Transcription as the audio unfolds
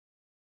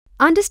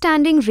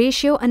Understanding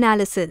ratio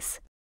analysis.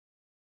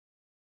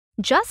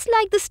 Just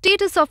like the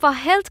status of our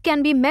health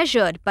can be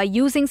measured by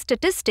using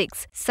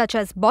statistics such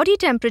as body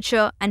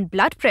temperature and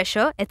blood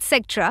pressure,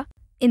 etc.,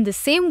 in the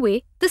same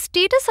way, the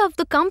status of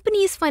the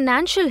company's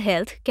financial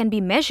health can be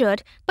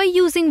measured by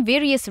using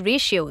various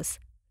ratios.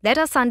 Let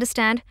us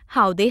understand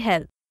how they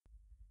help.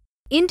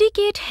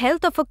 Indicate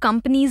health of a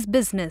company's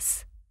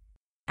business.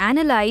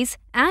 Analyze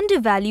and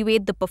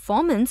evaluate the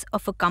performance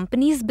of a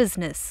company's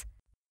business.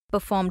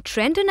 Perform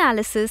trend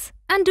analysis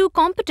and do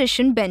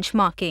competition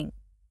benchmarking.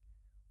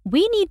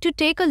 We need to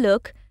take a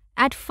look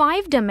at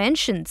 5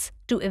 dimensions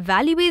to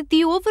evaluate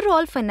the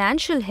overall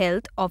financial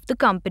health of the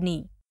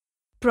company.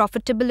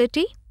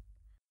 Profitability,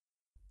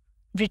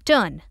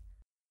 return,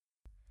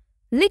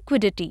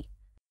 liquidity,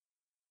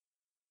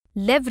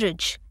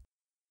 leverage,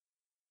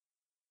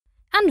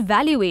 and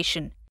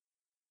valuation.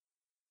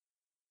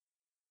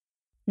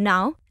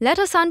 Now, let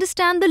us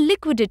understand the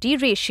liquidity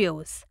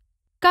ratios.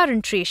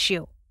 Current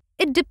ratio.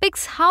 It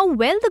depicts how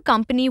well the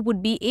company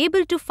would be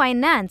able to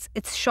finance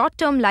its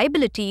short-term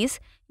liabilities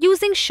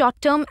using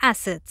short-term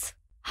assets.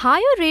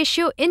 Higher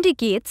ratio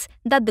indicates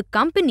that the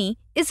company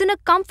is in a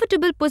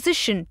comfortable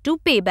position to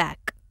pay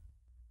back.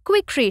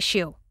 Quick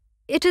ratio.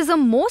 It is a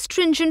more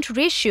stringent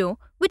ratio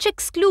which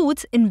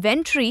excludes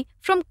inventory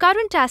from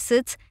current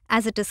assets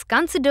as it is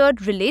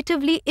considered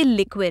relatively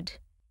illiquid.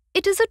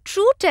 It is a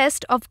true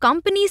test of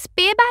companies'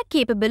 payback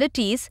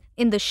capabilities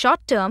in the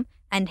short term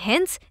and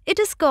hence it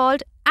is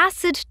called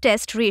acid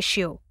test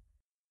ratio.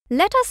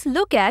 Let us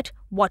look at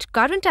what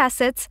current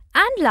assets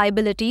and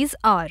liabilities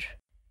are.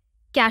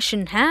 Cash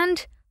in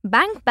hand,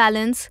 bank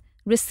balance,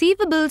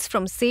 receivables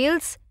from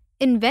sales,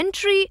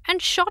 inventory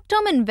and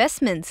short-term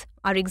investments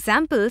are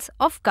examples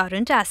of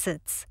current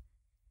assets.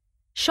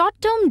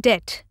 Short-term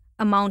debt,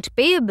 amount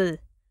payable,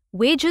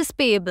 wages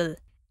payable,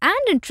 and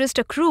interest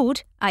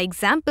accrued are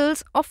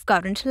examples of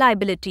current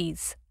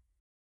liabilities.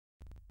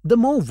 The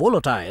more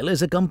volatile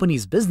is a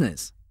company's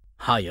business,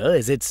 higher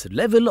is its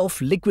level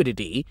of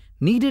liquidity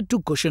needed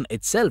to cushion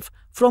itself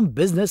from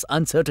business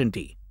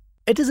uncertainty.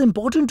 It is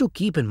important to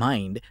keep in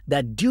mind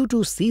that due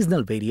to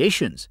seasonal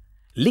variations,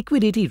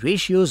 liquidity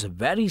ratios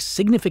vary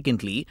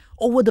significantly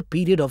over the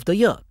period of the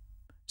year.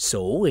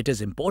 So, it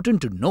is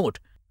important to note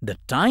the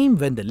time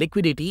when the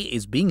liquidity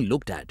is being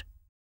looked at.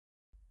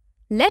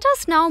 Let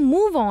us now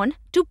move on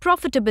to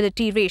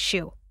profitability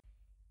ratio.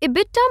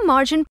 EBITDA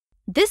margin.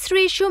 This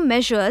ratio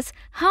measures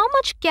how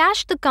much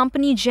cash the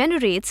company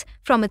generates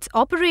from its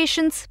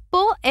operations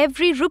per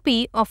every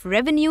rupee of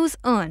revenues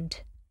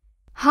earned.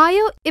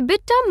 Higher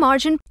EBITDA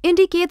margin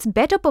indicates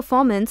better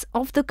performance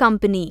of the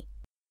company.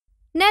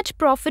 Net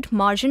profit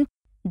margin.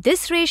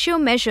 This ratio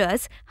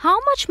measures how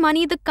much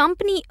money the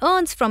company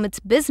earns from its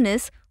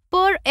business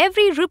per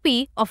every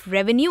rupee of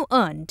revenue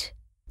earned.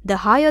 The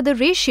higher the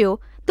ratio,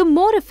 the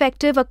more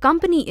effective a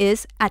company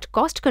is at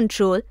cost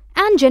control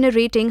and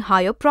generating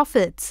higher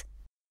profits.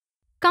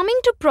 Coming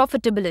to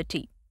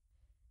profitability.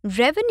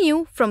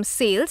 Revenue from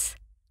sales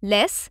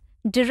less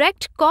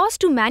direct cost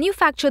to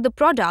manufacture the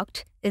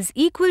product is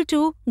equal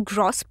to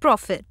gross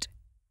profit.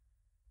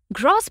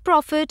 Gross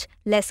profit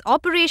less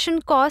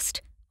operation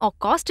cost or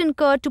cost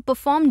incurred to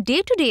perform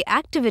day-to-day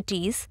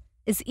activities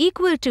is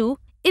equal to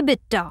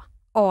EBITDA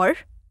or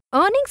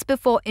earnings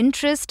before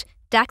interest,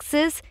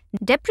 taxes,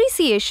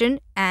 depreciation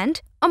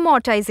and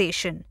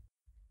amortization.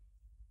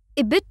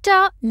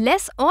 EBITDA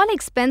less all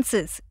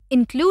expenses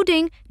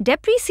including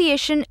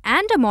depreciation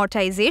and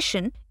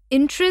amortization,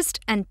 interest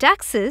and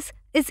taxes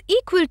is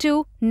equal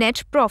to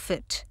net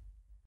profit.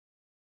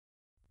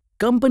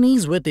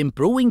 Companies with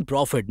improving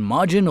profit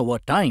margin over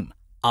time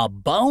are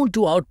bound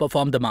to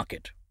outperform the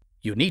market.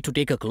 You need to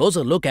take a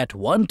closer look at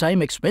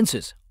one-time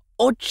expenses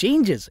or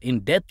changes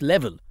in debt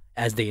level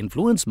as they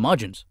influence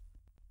margins.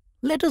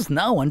 Let us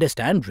now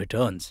understand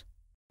returns.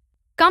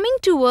 Coming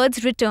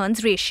towards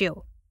returns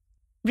ratio.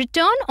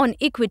 Return on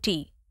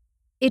equity.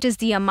 It is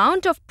the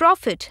amount of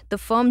profit the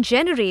firm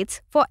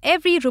generates for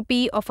every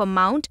rupee of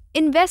amount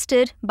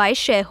invested by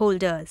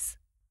shareholders.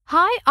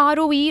 High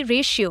ROE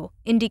ratio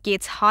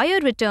indicates higher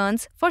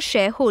returns for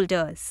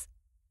shareholders.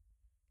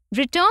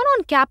 Return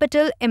on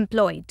capital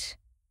employed.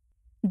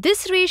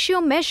 This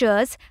ratio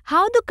measures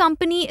how the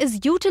company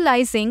is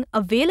utilizing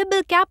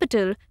available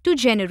capital to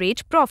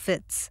generate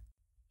profits.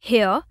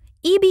 Here,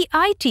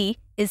 EBIT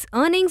is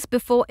earnings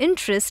before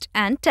interest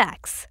and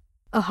tax.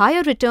 A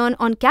higher return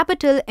on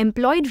capital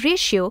employed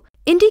ratio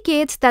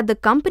indicates that the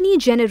company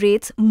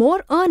generates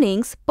more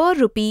earnings per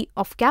rupee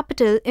of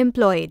capital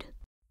employed.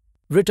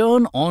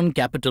 Return on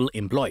capital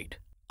employed,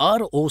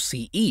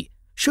 ROCE,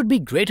 should be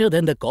greater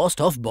than the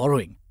cost of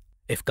borrowing.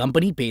 If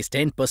company pays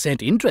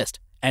 10% interest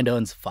and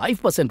earns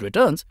 5%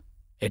 returns,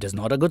 it is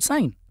not a good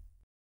sign.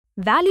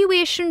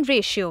 Valuation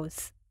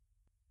ratios.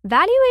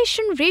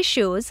 Valuation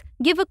ratios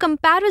give a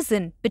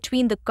comparison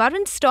between the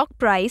current stock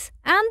price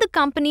and the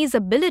company's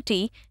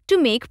ability to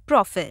make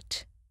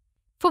profit.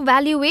 For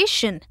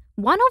valuation,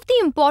 one of the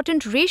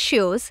important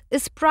ratios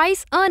is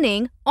price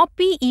earning or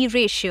PE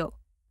ratio.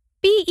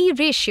 PE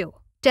ratio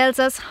tells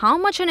us how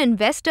much an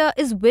investor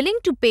is willing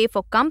to pay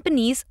for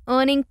companies'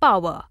 earning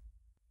power.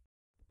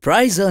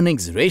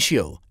 Price-earnings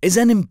ratio is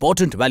an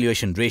important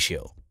valuation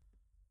ratio.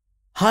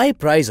 High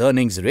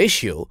price-earnings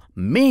ratio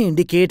may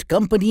indicate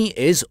company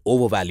is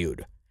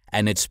overvalued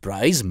and its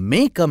price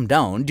may come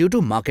down due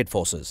to market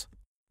forces.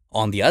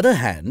 On the other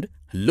hand,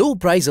 low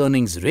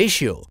price-earnings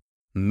ratio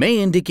may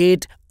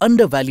indicate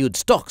undervalued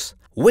stocks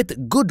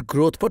with good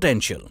growth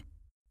potential.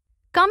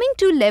 Coming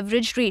to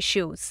leverage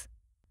ratios.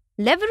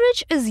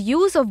 Leverage is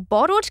use of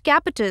borrowed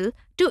capital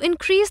to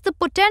increase the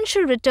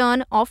potential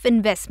return of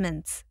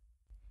investments.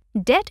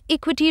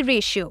 Debt-equity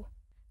ratio.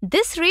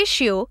 This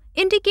ratio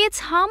indicates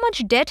how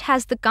much debt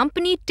has the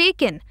company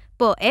taken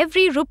per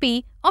every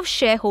rupee of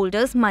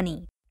shareholders'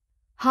 money.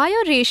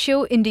 Higher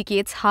ratio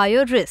indicates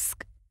higher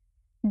risk.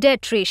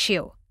 Debt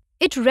ratio.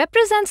 It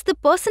represents the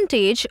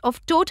percentage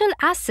of total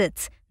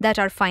assets that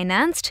are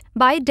financed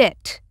by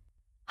debt.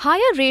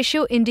 Higher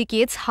ratio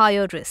indicates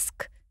higher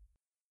risk.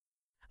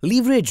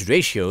 Leverage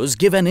ratios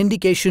give an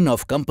indication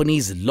of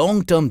company's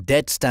long-term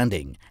debt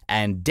standing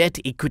and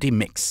debt-equity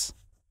mix.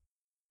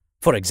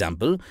 For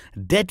example,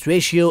 debt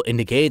ratio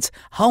indicates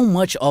how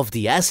much of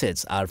the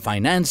assets are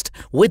financed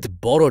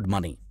with borrowed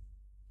money.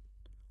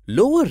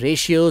 Lower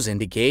ratios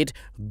indicate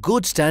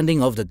good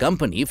standing of the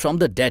company from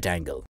the debt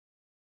angle.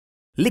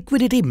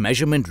 Liquidity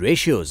measurement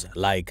ratios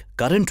like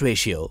current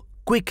ratio,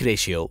 quick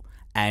ratio,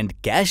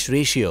 and cash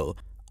ratio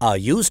are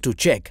used to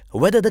check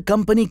whether the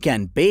company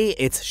can pay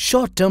its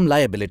short-term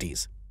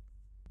liabilities.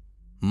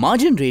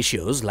 Margin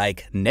ratios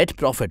like net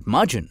profit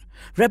margin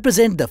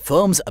represent the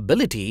firm's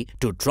ability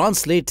to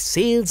translate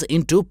sales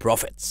into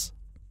profits.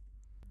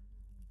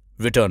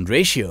 Return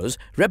ratios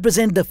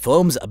represent the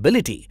firm's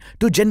ability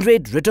to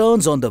generate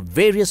returns on the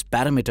various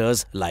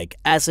parameters like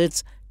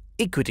assets,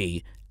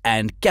 equity,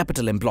 and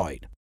capital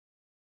employed.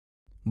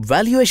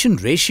 Valuation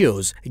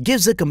ratios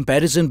gives a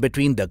comparison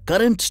between the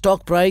current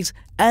stock price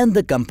and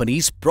the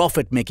company's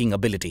profit-making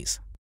abilities.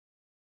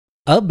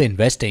 अब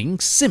investing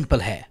simple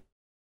है.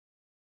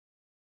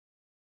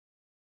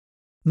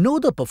 Know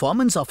the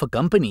performance of a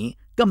company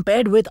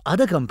compared with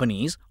other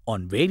companies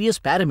on various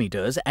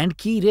parameters and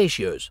key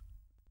ratios.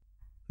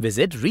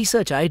 Visit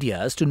Research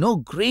Ideas to know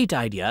great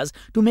ideas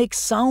to make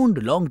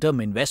sound long-term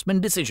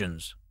investment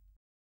decisions.